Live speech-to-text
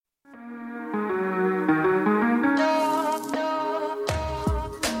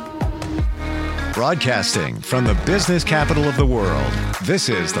Broadcasting from the business capital of the world, this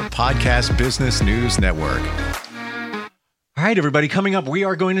is the Podcast Business News Network. All right, everybody, coming up, we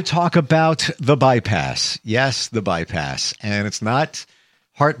are going to talk about the bypass. Yes, the bypass. And it's not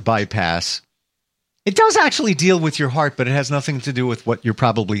heart bypass. It does actually deal with your heart, but it has nothing to do with what you're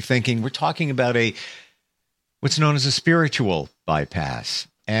probably thinking. We're talking about what's known as a spiritual bypass.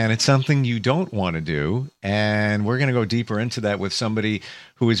 And it's something you don't want to do. And we're going to go deeper into that with somebody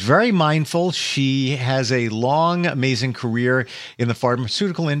who is very mindful. She has a long, amazing career in the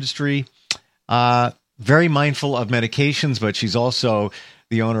pharmaceutical industry, very mindful of medications, but she's also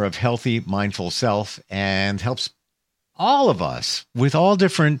the owner of Healthy Mindful Self and helps all of us with all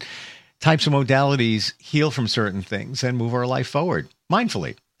different types of modalities heal from certain things and move our life forward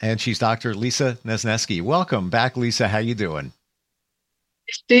mindfully. And she's Dr. Lisa Nesneski. Welcome back, Lisa. How you doing?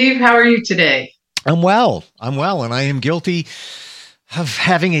 Steve, how are you today? I'm well, and I am guilty of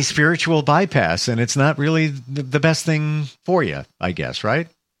having a spiritual bypass, and it's not really the best thing for you, I guess, right?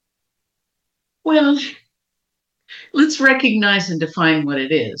 Well, let's recognize and define what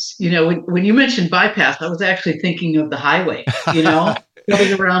it is. You know, when you mentioned bypass, I was actually thinking of the highway,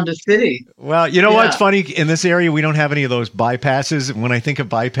 going around a city. Well, you know what's funny? In this area, we don't have any of those bypasses. When I think of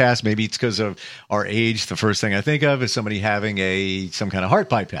bypass, maybe it's because of our age. The first thing I think of is somebody having some kind of heart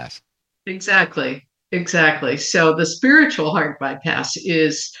bypass. Exactly. So the spiritual heart bypass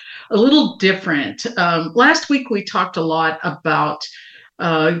is a little different. Last week, we talked a lot about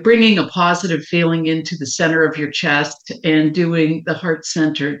bringing a positive feeling into the center of your chest and doing the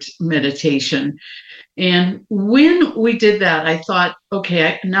heart-centered meditation. And when we did that, I thought,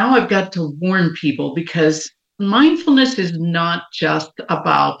 okay, now I've got to warn people, because mindfulness is not just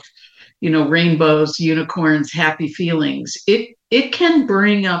about, rainbows, unicorns, happy feelings. It can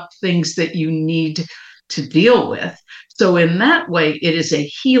bring up things that you need to deal with. So in that way, it is a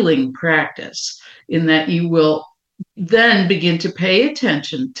healing practice in that you will then begin to pay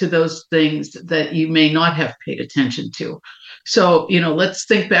attention to those things that you may not have paid attention to. So, let's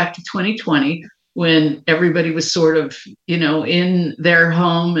think back to 2020 when everybody was sort of, in their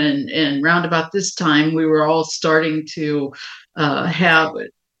home, and round about this time, we were all starting to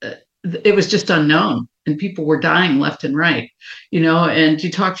it was just unknown, and people were dying left and right, and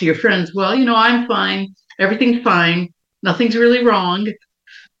you talk to your friends, well, I'm fine, everything's fine, nothing's really wrong.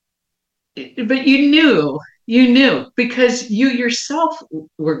 But you knew because you yourself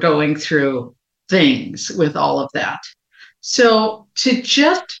were going through things with all of that. So to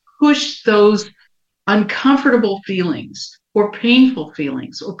just push those uncomfortable feelings or painful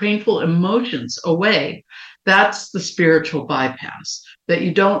emotions away, that's the spiritual bypass, that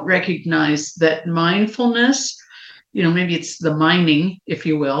you don't recognize that mindfulness, maybe it's the mining, if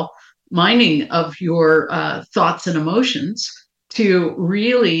you will, mining of your thoughts and emotions to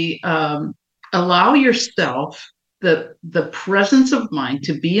really allow yourself the presence of mind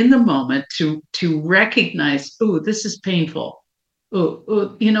to be in the moment, to recognize, oh, this is painful.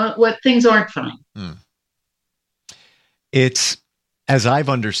 Oh, what, things aren't fine. It's, as I've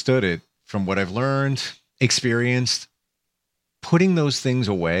understood it, from what I've learned, experienced, putting those things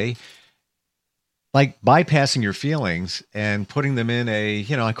away, like bypassing your feelings and putting them in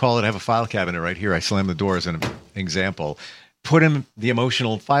I call it, I have a file cabinet right here. I slam the door as an example. Put in the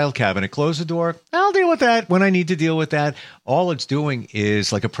emotional file cabinet, close the door. I'll deal with that when I need to deal with that. All it's doing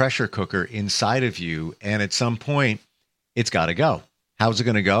is like a pressure cooker inside of you. And at some point, it's got to go. How's it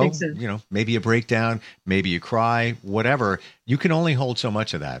going to go? Exactly. Maybe a breakdown, maybe you cry, whatever. You can only hold so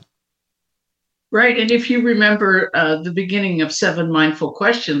much of that. Right. And if you remember the beginning of 7 Mindful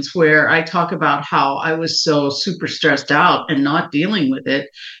Questions, where I talk about how I was so super stressed out and not dealing with it,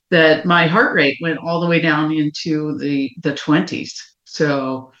 that my heart rate went all the way down into the 20s.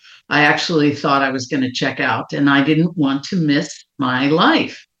 So I actually thought I was going to check out, and I didn't want to miss my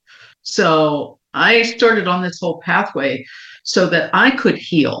life. So I started on this whole pathway so that I could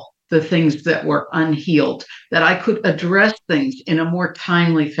heal the things that were unhealed, that I could address things in a more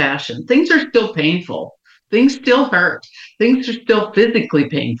timely fashion. Things are still painful. Things still hurt. Things are still physically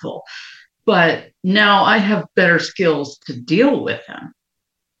painful. But now I have better skills to deal with them.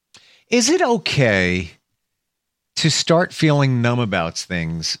 Is it okay to start feeling numb about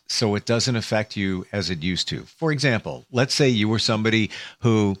things so it doesn't affect you as it used to? For example, let's say you were somebody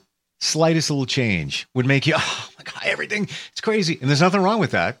who slightest little change would make you, oh my God, everything, it's crazy. And there's nothing wrong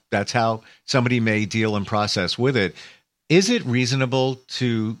with that. That's how somebody may deal and process with it. Is it reasonable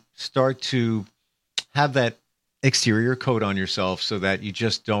to start to have that exterior coat on yourself so that you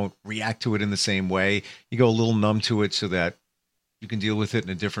just don't react to it in the same way? You go a little numb to it so that you can deal with it in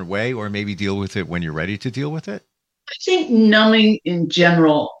a different way, or maybe deal with it when you're ready to deal with it? I think numbing in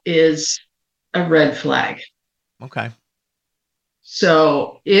general is a red flag. Okay.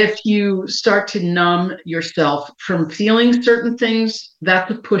 So if you start to numb yourself from feeling certain things,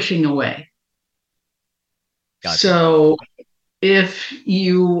 that's a pushing away. Gotcha. So if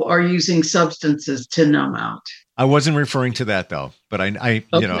you are using substances to numb out. I wasn't referring to that though, but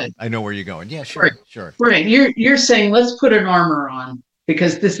Okay. I know where you're going. Yeah, Right. sure, sure. Right. You're saying let's put an armor on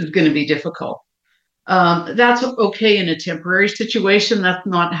because this is going to be difficult. That's okay in a temporary situation. That's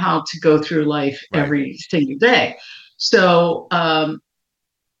not how to go through life Right. every single day. So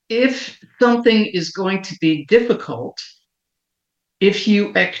if something is going to be difficult, if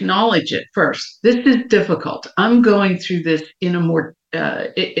you acknowledge it first, this is difficult. I'm going through this in a more,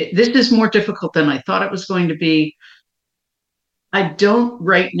 this is more difficult than I thought it was going to be. I don't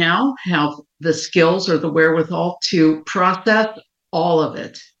right now have the skills or the wherewithal to process all of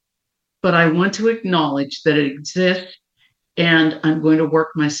it, but I want to acknowledge that it exists and I'm going to work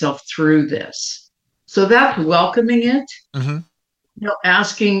myself through this. So that's welcoming it. Mm-hmm.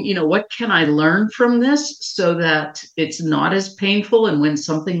 Asking, what can I learn from this so that it's not as painful? And when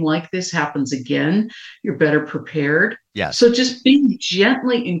something like this happens again, you're better prepared. Yes. So just being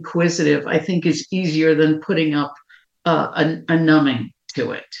gently inquisitive, I think, is easier than putting up a numbing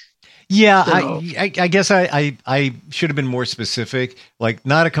to it. Yeah, So, I guess I should have been more specific. Like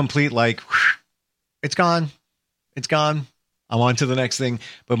not a complete like, it's gone, it's gone. I'm on to the next thing,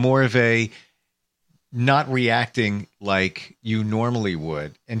 but more of a not reacting like you normally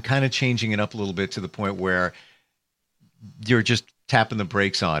would and kind of changing it up a little bit to the point where you're just tapping the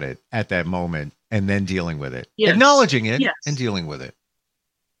brakes on it at that moment and then dealing with it, yes, acknowledging it yes, and dealing with it.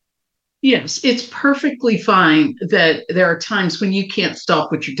 yes, it's perfectly fine that there are times when you can't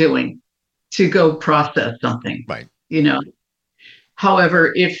stop what you're doing to go process something, Right. you know.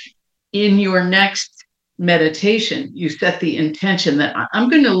 However, if in your next meditation, you set the intention that I'm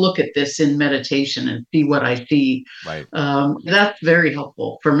going to look at this in meditation and see what I see. Right. That's very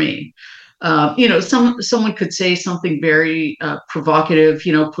helpful for me. Someone could say something very provocative,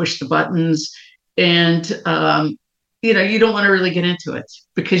 push the buttons, and you don't want to really get into it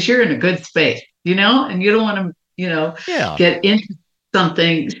because you're in a good space, and you don't want to, Yeah. get into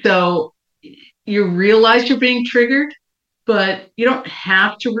something. So you realize you're being triggered, but you don't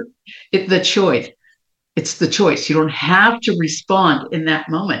have to. It's the choice. You don't have to respond in that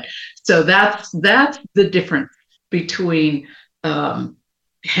moment. So that's the difference between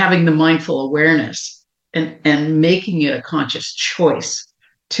having the mindful awareness and making it a conscious choice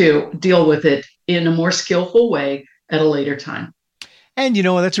to deal with it in a more skillful way at a later time. And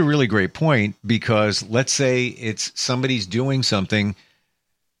that's a really great point because let's say it's somebody's doing something,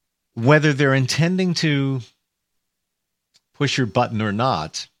 whether they're intending to push your button or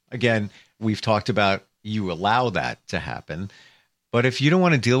not. Again, we've talked about you allow that to happen. But if you don't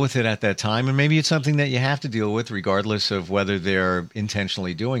want to deal with it at that time, and maybe it's something that you have to deal with regardless of whether they're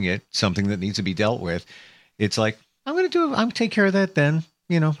intentionally doing it, something that needs to be dealt with, it's like, I'm going to take care of that then.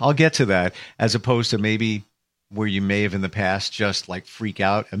 I'll get to that, as opposed to maybe where you may have in the past just like freak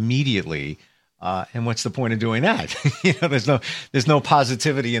out immediately. And what's the point of doing that? There's no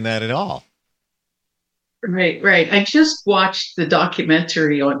positivity in that at all. Right, right. I just watched the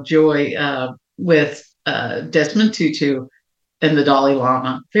documentary on joy with Desmond Tutu and the Dalai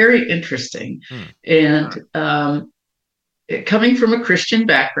Lama. Very interesting. And coming from a Christian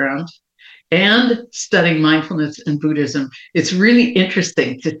background and studying mindfulness and Buddhism, it's really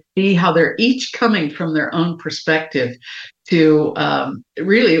interesting to see how they're each coming from their own perspective to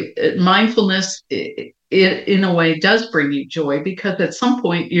really mindfulness. It, in a way, does bring you joy because at some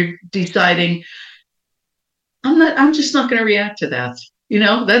point you're deciding, I'm just not going to react to that.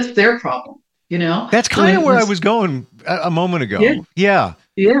 That's their problem. That's kind of where I was going a moment ago. Yeah.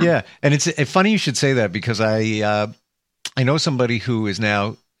 And it's funny you should say that because I know somebody who is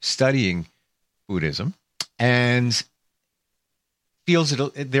now studying Buddhism and feels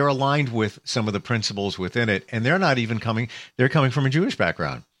that they're aligned with some of the principles within it, and they're coming from a Jewish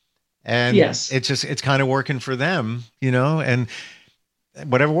background, and yes, it's kind of working for them, and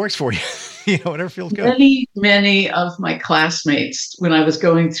whatever works for you, whatever feels good. Many of my classmates, when I was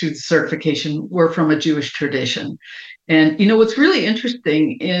going through the certification, were from a Jewish tradition. And, what's really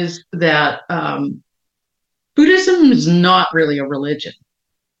interesting is that Buddhism is not really a religion.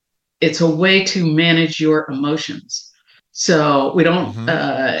 It's a way to manage your emotions. So we don't,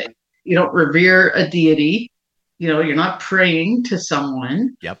 you don't revere a deity. You're not praying to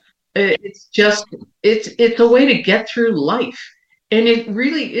someone. Yep. It's a way to get through life. And it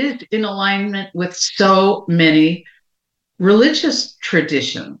really is in alignment with so many religious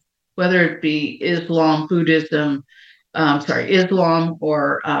traditions, whether it be Islam, Buddhism, Islam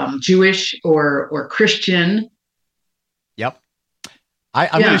or Jewish or Christian. Yep.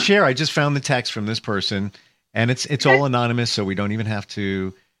 I'm going to share. I just found the text from this person, and it's all anonymous, so we don't even have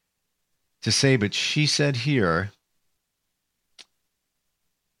to say. But she said here,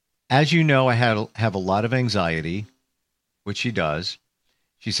 as you know, I have a lot of anxiety, which she does.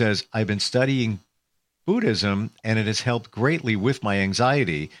 She says, I've been studying Buddhism, and it has helped greatly with my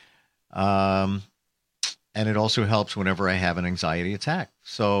anxiety. And it also helps whenever I have an anxiety attack.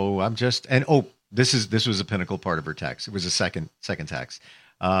 So I'm just, this was a pinnacle part of her text. It was a second text.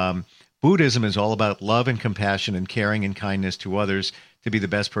 Buddhism is all about love and compassion and caring and kindness to others to be the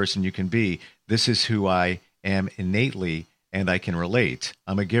best person you can be. This is who I am innately, and I can relate.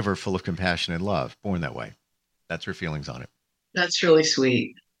 I'm a giver full of compassion and love, born that way. That's her feelings on it. That's really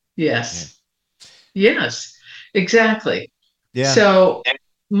sweet. Yes. Yeah. Yes, exactly. Yeah. So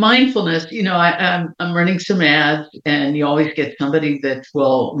mindfulness, I'm running some ads, and you always get somebody that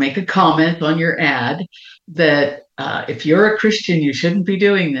will make a comment on your ad that if you're a Christian, you shouldn't be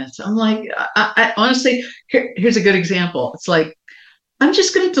doing this. I'm like, I honestly, here's a good example. It's like, I'm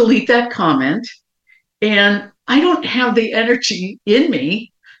just going to delete that comment, and I don't have the energy in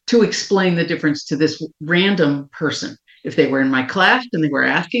me to explain the difference to this random person. If they were in my class and they were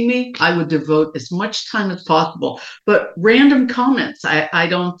asking me, I would devote as much time as possible. But random comments, I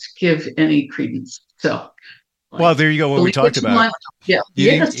don't give any credence. So, well, there you go. What we talked about. Yeah,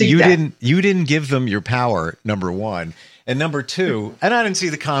 you didn't give them your power. Number one, and number two, and I didn't see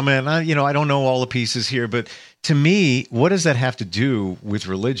the comment. I don't know all the pieces here, but to me, what does that have to do with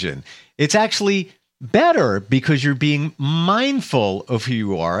religion? It's actually better because you're being mindful of who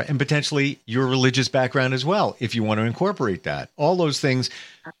you are and potentially your religious background as well, if you want to incorporate that. All those things.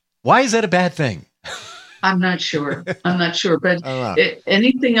 Why is that a bad thing? I'm not sure. But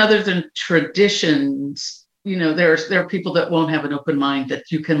anything other than traditions, there are people that won't have an open mind, that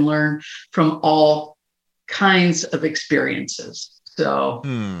you can learn from all kinds of experiences. So,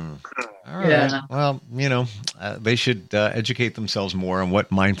 all right. Yeah. Well, they should educate themselves more on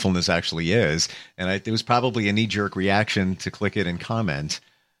what mindfulness actually is. And it was probably a knee-jerk reaction to click it and comment.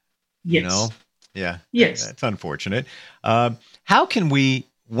 Yes. Yeah. Yes. That's unfortunate. How can we,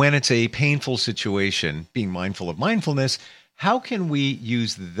 when it's a painful situation, being mindful of mindfulness, how can we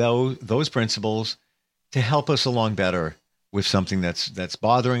use those principles to help us along better with something that's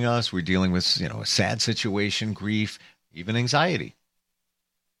bothering us? We're dealing with, a sad situation, grief, even anxiety.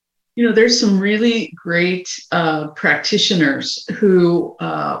 There's some really great practitioners who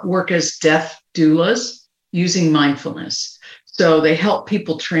work as death doulas using mindfulness. So they help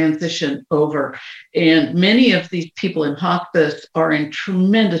people transition over. And many of these people in hospice are in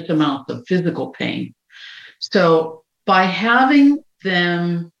tremendous amounts of physical pain. So by having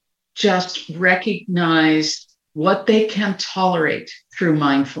them just recognize what they can tolerate through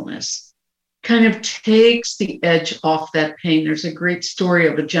mindfulness, kind of takes the edge off that pain. There's a great story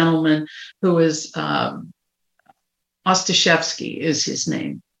of a gentleman who is Ostashevsky is his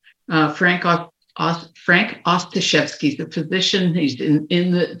name. Frank Ostashevsky is a physician. He's in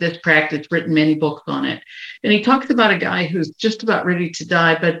this practice, written many books on it. And he talks about a guy who's just about ready to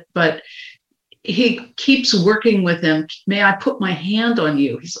die, but he keeps working with him. May I put my hand on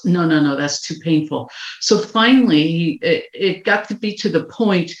you? He's no, that's too painful. So finally, it got to be to the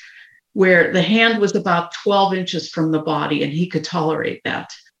point where the hand was about 12 inches from the body, and he could tolerate that,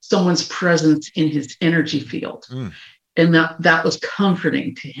 someone's presence in his energy field. And that was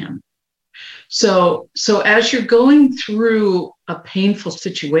comforting to him. So as you're going through a painful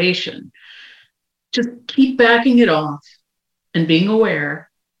situation, just keep backing it off and being aware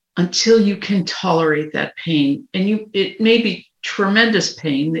until you can tolerate that pain. And it may be tremendous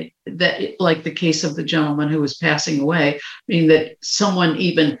pain that like the case of the gentleman who was passing away, that someone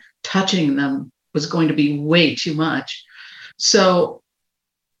even touching them was going to be way too much. So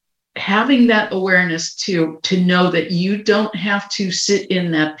having that awareness to know that you don't have to sit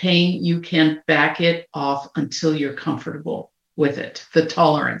in that pain, you can back it off until you're comfortable with it, the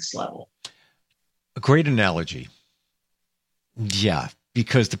tolerance level. A great analogy. Yeah,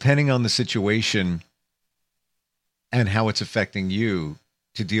 because depending on the situation and how it's affecting you,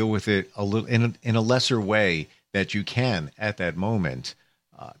 to deal with it a little in a lesser way that you can at that moment.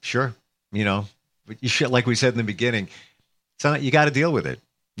 Sure, but you should, like we said in the beginning, you got to deal with it.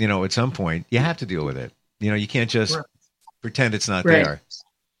 At some point, you have to deal with it. You can't just pretend it's not there.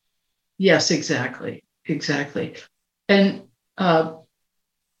 Yes, exactly. And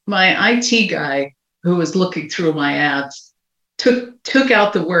my IT guy who was looking through my ads took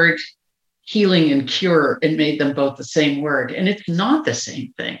out the word healing and cure and made them both the same word. And it's not the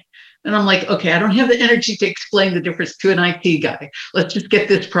same thing. And I'm like, okay, I don't have the energy to explain the difference to an IT guy. Let's just get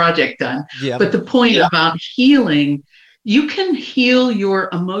this project done. Yeah. But the point about healing, you can heal your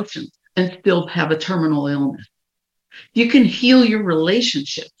emotions and still have a terminal illness. You can heal your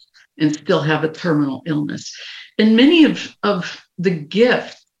relationships and still have a terminal illness. And many of the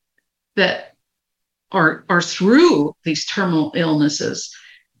gifts that are through these terminal illnesses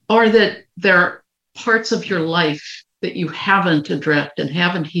are that there are parts of your life that you haven't addressed and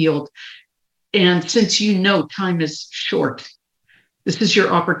haven't healed. And since you know time is short, this is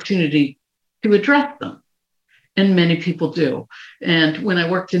your opportunity to address them. And many people do. And when I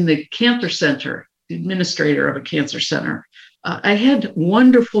worked in the cancer center, the administrator of a cancer center, I had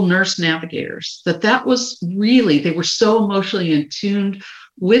wonderful nurse navigators that was really, they were so emotionally in tune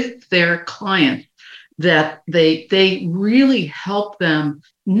with their clients that they really helped them,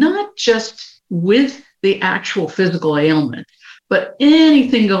 not just with the actual physical ailment, but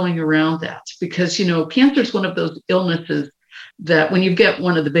anything going around that. Because, cancer is one of those illnesses that when you get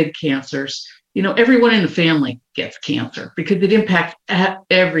one of the big cancers, everyone in the family gets cancer because it impacts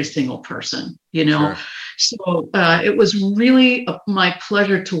every single person, Sure. So it was really my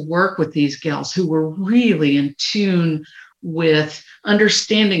pleasure to work with these gals who were really in tune with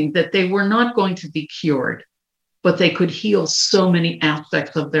understanding that they were not going to be cured, but they could heal so many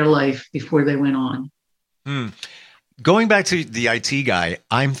aspects of their life before they went on. Going back to the IT guy,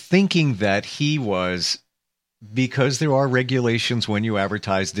 I'm thinking that he was, because there are regulations when you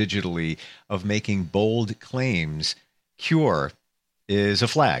advertise digitally of making bold claims, cure is a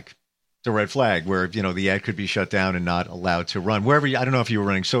flag. It's a red flag where, the ad could be shut down and not allowed to run wherever. I don't know if you were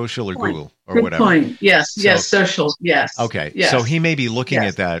running social or Google or Good whatever. Point. Yes. Social. Yes. Okay. Yes. So he may be looking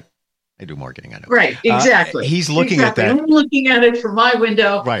at that. I do marketing, I know. Right, exactly. He's looking at that. I'm looking at it from my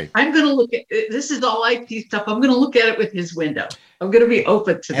window. Right. I'm going to look at this is all IT stuff. I'm going to look at it with his window. I'm going to be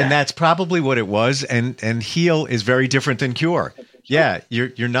open to that. And that's probably what it was. And heal is very different than cure. Yeah,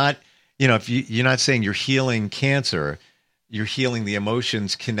 you're not, if you're not saying you're healing cancer, you're healing the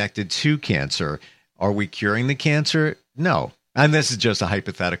emotions connected to cancer. Are we curing the cancer? No. And this is just a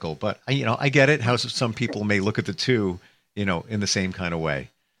hypothetical, but I get it. How some people may look at the two, in the same kind of way.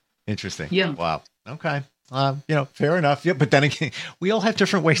 Interesting. Yeah. Wow. Okay. Fair enough. Yeah. But then again, we all have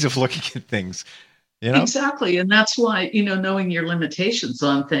different ways of looking at things, Exactly. And that's why, knowing your limitations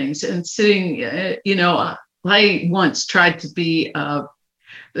on things and sitting, I once tried to be,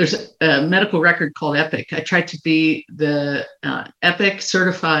 there's a medical record called Epic. I tried to be the Epic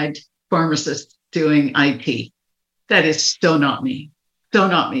certified pharmacist doing IT. That is so not me. So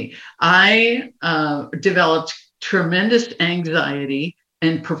not me. I developed tremendous anxiety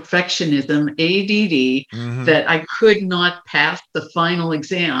and perfectionism, ADD, that I could not pass the final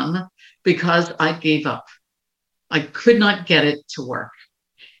exam because I gave up. I could not get it to work.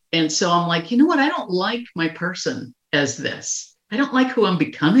 And so I'm like, you know what? I don't like my person as this. I don't like who I'm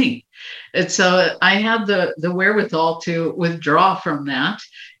becoming. And so I had the wherewithal to withdraw from that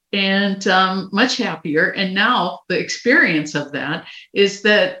and much happier. And now the experience of that is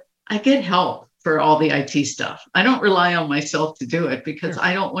that I get help for all the IT stuff. I don't rely on myself to do it because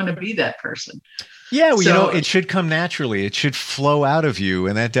I don't want to be that person. Yeah, well, it should come naturally. It should flow out of you.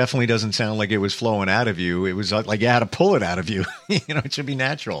 And that definitely doesn't sound like it was flowing out of you. It was like you had to pull it out of you. It should be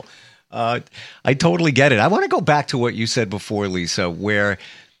natural. I totally get it. I want to go back to what you said before, Lisa, where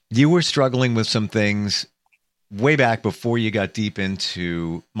you were struggling with some things way back before you got deep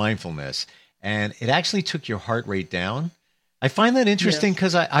into mindfulness. And it actually took your heart rate down. I find that interesting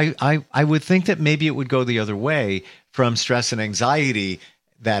because I would think that maybe it would go the other way from stress and anxiety,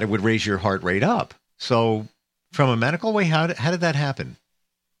 that it would raise your heart rate up. So from a medical way, how did that happen?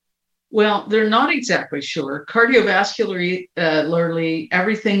 Well, they're not exactly sure. Cardiovascularly,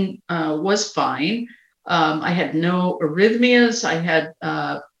 everything was fine. I had no arrhythmias. I had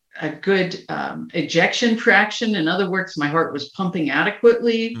a good ejection fraction. In other words, my heart was pumping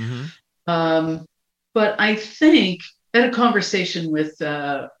adequately. But I think I had a conversation with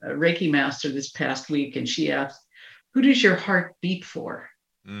a Reiki master this past week, and she asked, who does your heart beat for?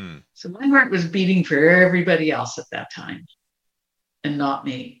 So my heart was beating for everybody else at that time and not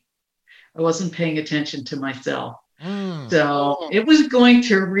me. I wasn't paying attention to myself. So it was going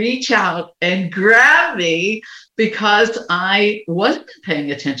to reach out and grab me because I wasn't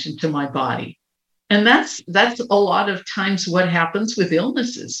paying attention to my body. And that's a lot of times what happens with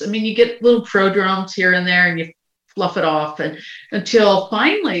illnesses. I mean, you get little prodromes here and there and you fluff it off and until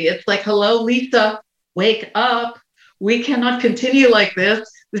finally it's like, hello, Lisa, wake up. We cannot continue like this.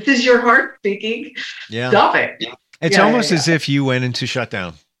 This is your heart speaking. Yeah. Stop it. It's almost as if you went into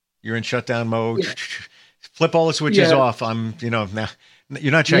shutdown. You're in shutdown mode. Flip all the switches off. I'm, now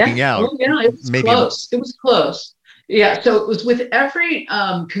You're not checking Yeah. out. Oh, yeah. It was Maybe. close. It was close. Yeah. So it was with every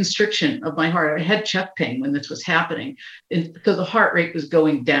constriction of my heart. I had chest pain when this was happening. And so the heart rate was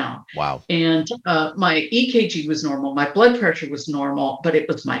going down. Wow. And my EKG was normal. My blood pressure was normal, but it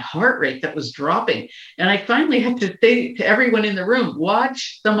was my heart rate that was dropping. And I finally had to say to everyone in the room,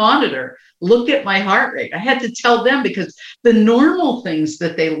 watch the monitor, look at my heart rate. I had to tell them because the normal things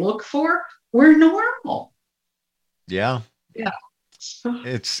that they look for were normal. Yeah. Yeah.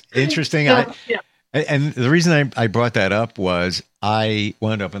 It's interesting. So, yeah. And the reason I brought that up was I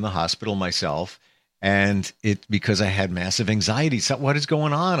wound up in the hospital myself, and because I had massive anxiety. So what is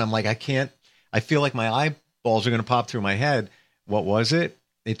going on? I'm like, I feel like my eyeballs are going to pop through my head. What was it?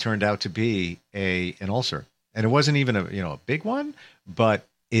 It turned out to be an ulcer, and it wasn't even a big one, but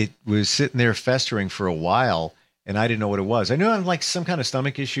it was sitting there festering for a while, and I didn't know what it was. I knew I had like some kind of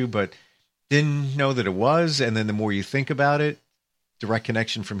stomach issue, but didn't know that it was. And then the more you think about it, direct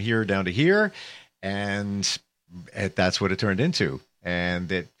connection from here down to here. And that's what it turned into. And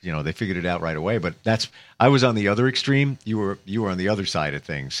they figured it out right away. But I was on the other extreme. You were on the other side of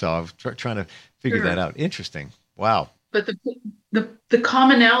things. So I was trying to figure that out. Interesting. Wow. But the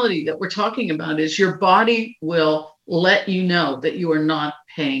commonality that we're talking about is your body will let you know that you are not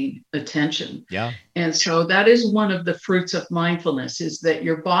paying attention. Yeah. And so that is one of the fruits of mindfulness, is that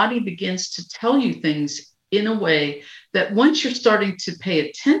your body begins to tell you things in a way that once you're starting to pay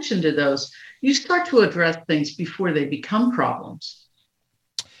attention to those, you start to address things before they become problems.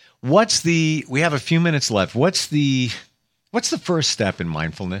 We have a few minutes left. What's the first step in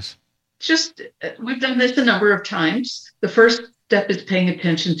mindfulness? We've done this a number of times. The first step is paying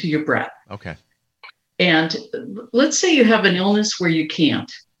attention to your breath. Okay. And let's say you have an illness where you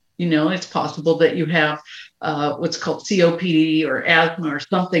can't. It's possible that you have what's called COPD or asthma or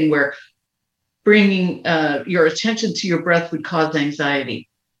something where bringing your attention to your breath would cause anxiety.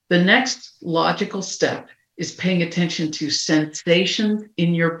 The next logical step is paying attention to sensations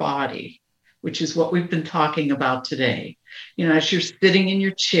in your body, which is what we've been talking about today. As you're sitting in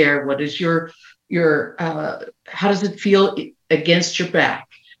your chair, what is your how does it feel against your back?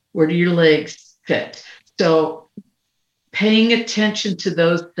 Where do your legs fit? So paying attention to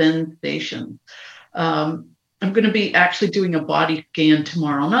those sensations. I'm going to be actually doing a body scan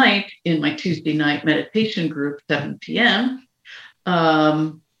tomorrow night in my Tuesday night meditation group, 7 p.m.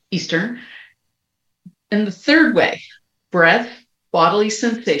 Eastern. And the third way, breath, bodily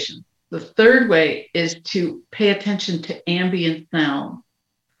sensation. The third way is to pay attention to ambient sound.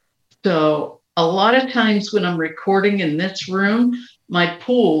 So a lot of times when I'm recording in this room, my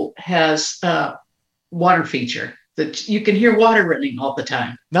pool has a water feature that you can hear water running all the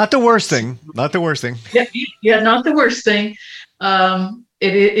time. Not the worst thing. Not the worst thing. Yeah, not the worst thing.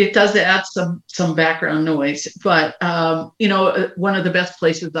 It does add some background noise, but one of the best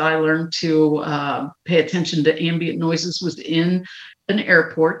places that I learned to pay attention to ambient noises was in an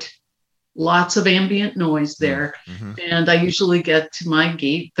airport. Lots of ambient noise there. Mm-hmm. And I usually get to my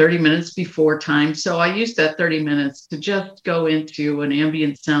gate 30 minutes before time. So I use that 30 minutes to just go into an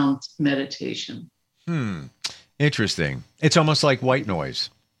ambient sound meditation. Interesting. It's almost like white noise.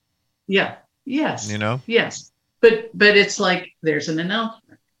 Yeah. Yes. Yes. But it's like there's an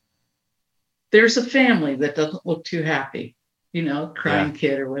announcement. There's a family that doesn't look too happy, crying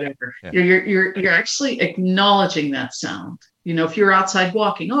kid or whatever. Yeah. You're actually acknowledging that sound. If you're outside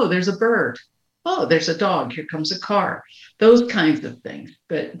walking, oh, there's a bird. Oh, there's a dog. Here comes a car. Those kinds of things.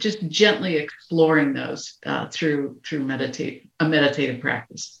 But just gently exploring those through a meditative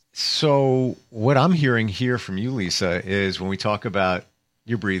practice. So what I'm hearing here from you, Lisa, is when we talk about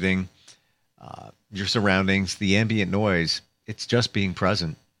your breathing, your surroundings, the ambient noise, it's just being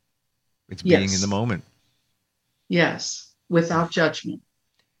present. It's being in the moment. Yes, without judgment.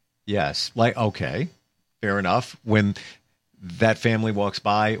 Yes. Okay, fair enough. When that family walks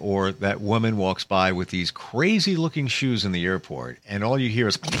by or that woman walks by with these crazy looking shoes in the airport and all you hear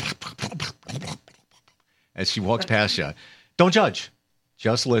is as she walks past you, don't judge.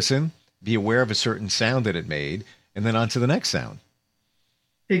 Just listen, be aware of a certain sound that it made, and then on to the next sound.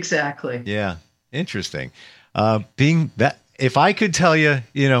 Exactly. Yeah. Interesting. If I could tell you,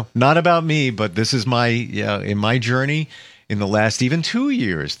 not about me, but this is in my journey in the last even 2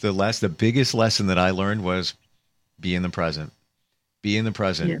 years, the biggest lesson that I learned was be in the present. Be in the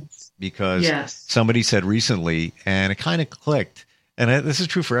present. Yes. Because somebody said recently, and it kind of clicked, and this is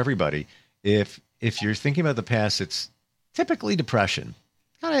true for everybody. If you're thinking about the past, it's typically depression.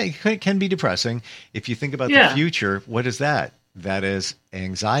 It can be depressing. If you think about the future, what is that? That is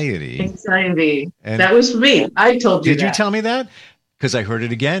anxiety. Anxiety. And that was me. I told you that. Did you tell me that? Because I heard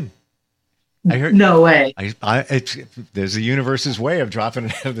it again. I heard. No way. There's the universe's way of dropping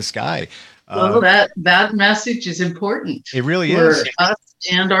it out of the sky. Well, that message is important. It really for is. us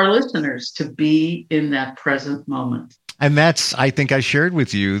and our listeners to be in that present moment. And I think I shared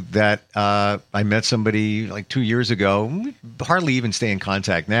with you that I met somebody like 2 years ago. We hardly even stay in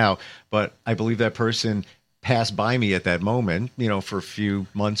contact now, but I believe that person passed by me at that moment, for a few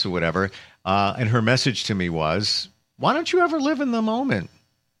months or whatever. And her message to me was, why don't you ever live in the moment?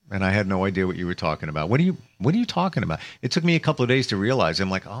 And I had no idea what you were talking about. What are you talking about? It took me a couple of days to realize.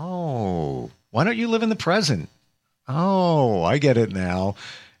 I'm like, oh, why don't you live in the present? Oh, I get it now.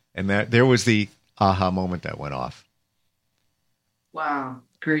 And there was the aha moment that went off. Wow,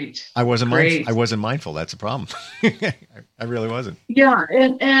 great. I wasn't mindful. That's a problem. I really wasn't. Yeah,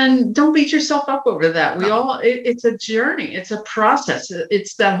 and don't beat yourself up over that. It's a journey. It's a process.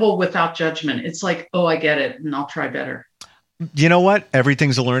 It's that whole without judgment. It's like, oh, I get it, and I'll try better. You know what?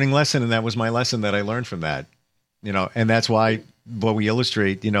 Everything's a learning lesson, and that was my lesson that I learned from that. And that's why what we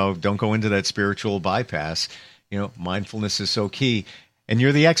illustrate, don't go into that spiritual bypass. Mindfulness is so key, and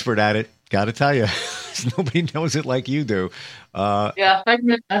you're the expert at it. Got to tell you, nobody knows it like you do. Yeah, I've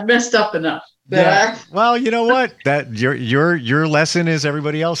messed up enough. Yeah. Well, you know what? That your lesson is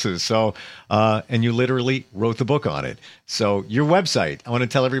everybody else's. So, and you literally wrote the book on it. So your website, I want to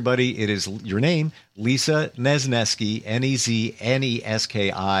tell everybody, it is your name, Lisa Nezneski,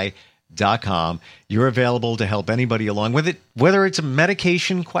 NEZNESKI.com. You're available to help anybody along with it, whether it's a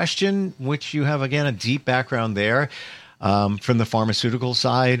medication question, which you have, again, a deep background there. From the pharmaceutical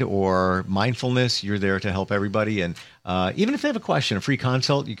side or mindfulness, you're there to help everybody. And even if they have a question, a free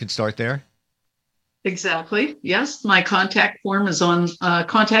consult, you can start there. Exactly. Yes. My contact form is on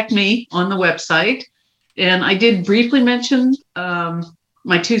contact me on the website. And I did briefly mention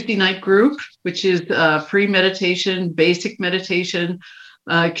my Tuesday night group, which is free meditation, basic meditation.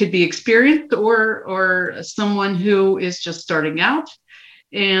 It could be experienced or someone who is just starting out.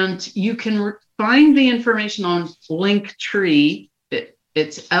 And you can find the information on Linktree.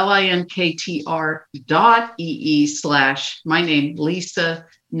 It's linktr.ee/my name, Lisa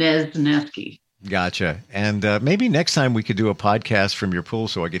Nezneski. Gotcha. And maybe next time we could do a podcast from your pool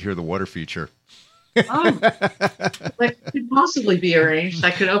so I could hear the water feature. Oh, that could possibly be arranged.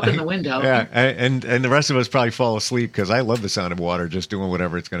 I could open the window. Yeah, and the rest of us probably fall asleep because I love the sound of water just doing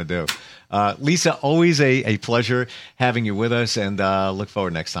whatever it's going to do. Lisa, always a pleasure having you with us, and look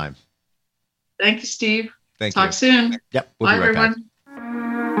forward next time. Thank you, Steve. Thank you. Talk soon. Yep. We'll Bye, be right everyone. back.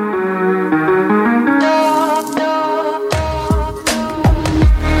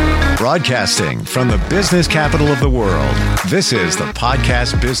 Broadcasting from the business capital of the world, this is the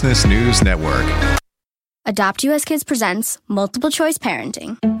Podcast Business News Network. Adopt US Kids presents Multiple Choice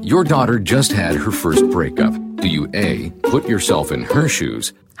Parenting. Your daughter just had her first breakup. Do you A, put yourself in her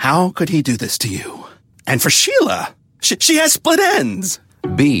shoes? How could he do this to you? And for Sheila, she has split ends.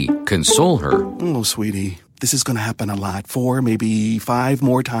 B, console her? Oh, sweetie, this is going to happen a lot. 4, maybe 5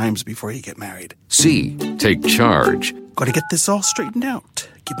 more times before you get married. C, take charge? Got to get this all straightened out.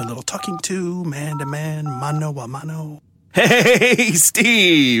 Give a little talking to, man to man, mano a mano. Hey,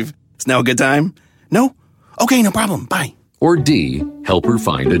 Steve! Is now a good time? No? Okay, no problem. Bye. Or D, help her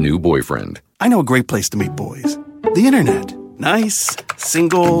find a new boyfriend? I know a great place to meet boys. The internet. Nice,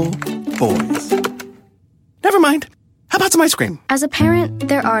 single boys. Never mind. How about some ice cream? As a parent,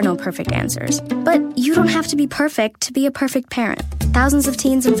 there are no perfect answers. But you don't have to be perfect to be a perfect parent. Thousands of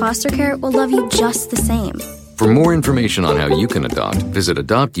teens in foster care will love you just the same. For more information on how you can adopt, visit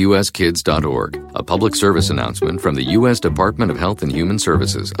adoptuskids.org. A public service announcement from the U.S. Department of Health and Human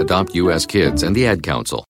Services, Adopt U.S. Kids, and the Ad Council.